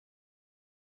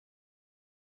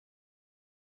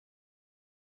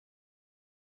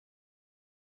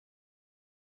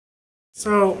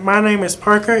So my name is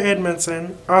Parker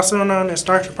Edmondson, also known as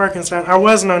Dr. Parkenstein. I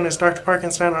was known as Dr.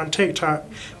 Parkenstein on TikTok,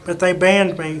 but they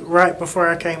banned me right before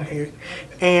I came here.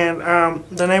 And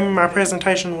the name of my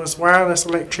presentation was Wireless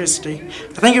Electricity.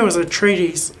 I think it was a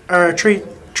treatise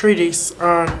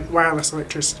on wireless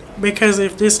electricity. Because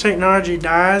if this technology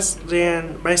dies,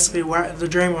 then basically the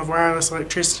dream of wireless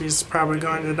electricity is probably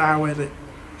going to die with it.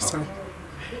 So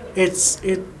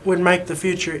it would make the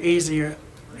future easier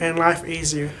and life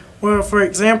easier. Well, for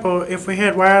example, if we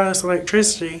had wireless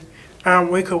electricity,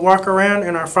 we could walk around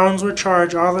and our phones would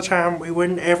charge all the time. We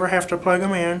wouldn't ever have to plug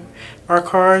them in. Our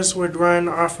cars would run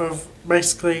off of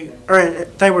they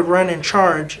would run and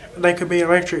charge. They could be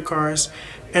electric cars,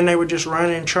 and they would just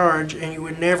run and charge, and you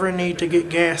would never need to get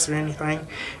gas or anything.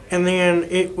 And then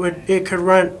it could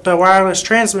run, the wireless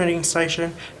transmitting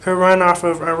station could run off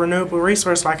of a renewable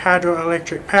resource like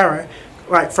hydroelectric power,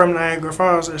 like from Niagara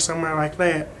Falls or somewhere like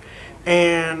that.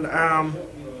 And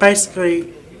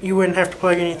basically you wouldn't have to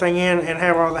plug anything in and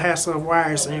have all the hassle of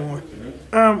wires anymore.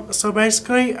 So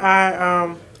basically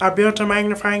I built a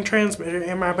magnifying transmitter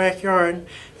in my backyard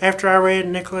after I read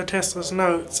Nikola Tesla's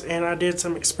notes, and I did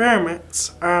some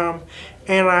experiments. And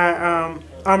on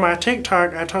my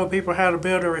TikTok I told people how to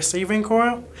build a receiving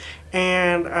coil,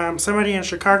 and somebody in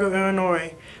Chicago,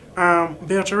 Illinois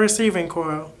built a receiving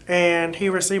coil, and he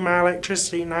received my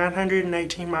electricity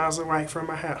 918 miles away from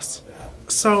my house.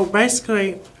 So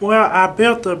basically, well, I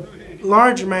built the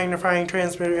large magnifying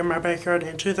transmitter in my backyard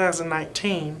in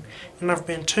 2019, and I've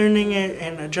been tuning it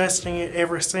and adjusting it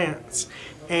ever since.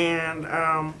 And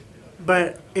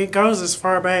but it goes as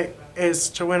far back as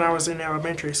to when I was in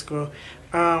elementary school,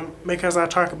 because I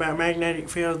talk about magnetic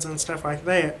fields and stuff like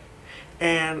that.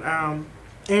 And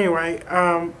anyway,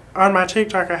 on my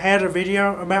TikTok I had a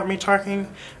video about me talking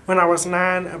when I was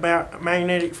 9 about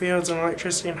magnetic fields and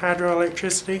electricity and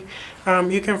hydroelectricity.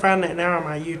 You can find that now on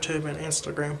my YouTube and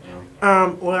Instagram.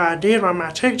 Well, I did on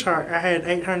my TikTok, I had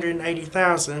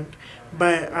 880,000,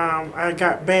 but I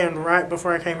got banned right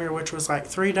before I came here, which was like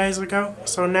 3 days ago.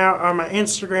 So now on my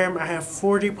Instagram I have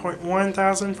 40.1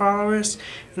 thousand followers,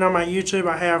 and on my YouTube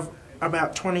I have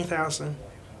about 20,000.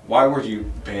 Why were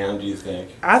you banned, do you think?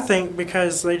 I think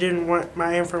because they didn't want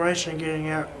my information getting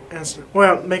out.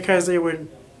 Well, because it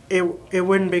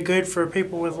wouldn't be good for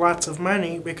people with lots of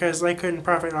money, because they couldn't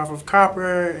profit off of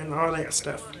copper and all that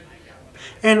stuff.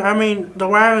 And I mean, the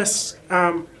wireless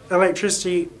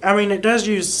electricity, I mean, it does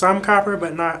use some copper,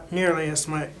 but not nearly as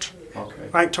much. Okay.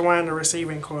 Like to wind the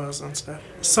receiving coils and stuff.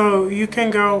 So you can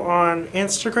go on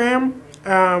Instagram,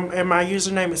 and my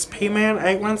username is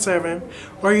pman817,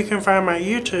 or you can find my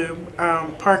YouTube,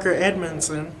 Parker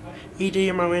Edmondson,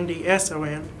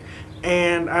 Edmondson,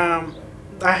 and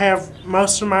I have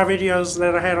most of my videos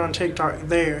that I had on TikTok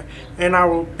there, and I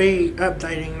will be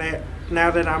updating that now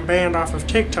that I'm banned off of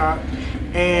TikTok,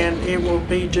 and it will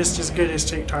be just as good as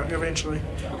TikTok eventually.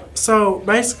 So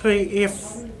basically,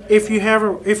 if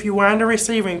you wind a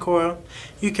receiving coil,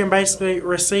 you can basically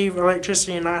receive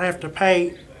electricity and not have to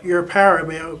pay your power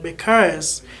bill,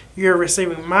 because you're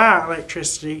receiving my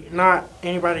electricity, not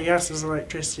anybody else's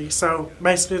electricity. So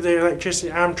basically the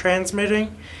electricity I'm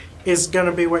transmitting is going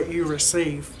to be what you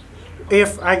receive.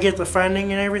 If I get the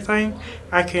funding and everything,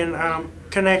 I can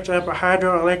connect up a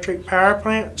hydroelectric power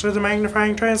plant to the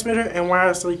magnifying transmitter and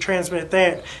wirelessly transmit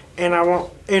that, and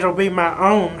it'll be my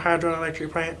own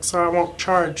hydroelectric plant, so I won't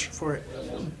charge for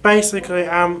it. Basically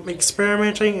I'm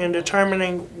experimenting and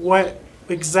determining what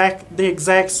the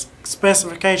exact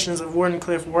specifications of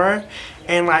Wardenclyffe were,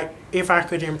 and like if I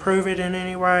could improve it in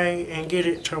any way and get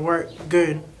it to work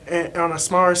good on a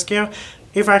smaller scale.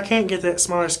 If I can't get that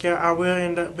smaller scale, I will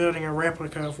end up building a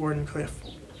replica of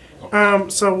Wardenclyffe.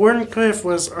 So Wardenclyffe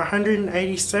was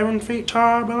 187 feet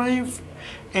tall, I believe,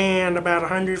 and about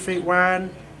 100 feet wide.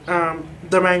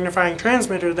 The magnifying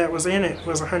transmitter that was in it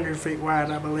was 100 feet wide,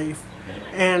 I believe.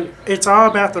 And it's all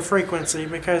about the frequency,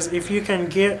 because if you can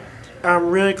get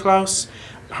really close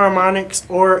harmonics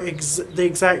or the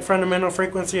exact fundamental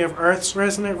frequency of Earth's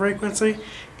resonant frequency,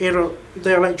 the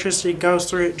electricity goes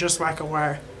through it just like a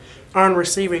wire on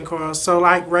receiving coils. So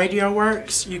like radio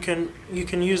works, you can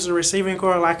use the receiving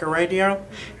coil like a radio,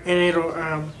 and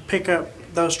it'll pick up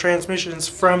those transmissions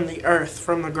from the Earth,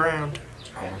 from the ground.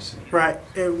 Oh, I see. Right,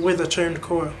 with a tuned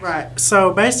coil. Right.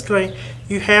 So basically,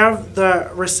 you have the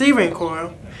receiving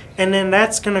coil, and then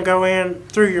that's going to go in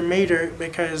through your meter,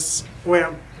 because,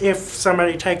 well, if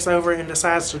somebody takes over and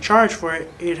decides to charge for it,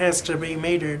 it has to be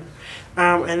metered.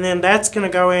 And then that's going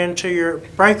to go into your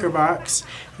breaker box,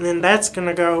 and then that's going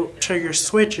to go to your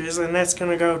switches, and that's going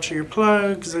to go to your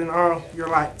plugs and all your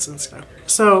lights and stuff.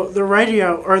 So the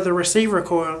radio or the receiver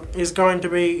coil is going to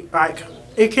be like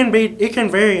It can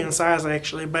vary in size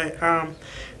actually, but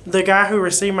the guy who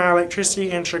received my electricity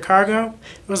in Chicago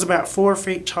was about 4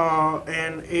 feet tall,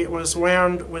 and it was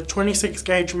wound with 26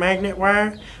 gauge magnet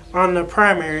wire on the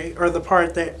primary, or the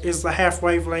part that is the half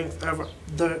wavelength of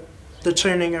the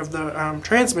tuning of the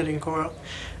transmitting coil,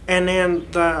 and then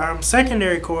the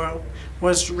secondary coil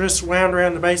was just wound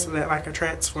around the base of that like a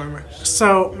transformer.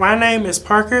 So my name is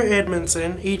Parker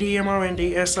Edmondson,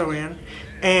 Edmondson,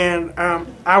 and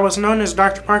I was known as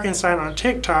Dr. Parkenstein on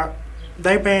TikTok.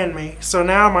 They banned me, so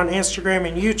now I'm on Instagram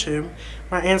and YouTube.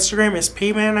 My Instagram is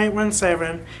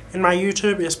pman817, and my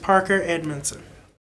YouTube is Parker Edmondson.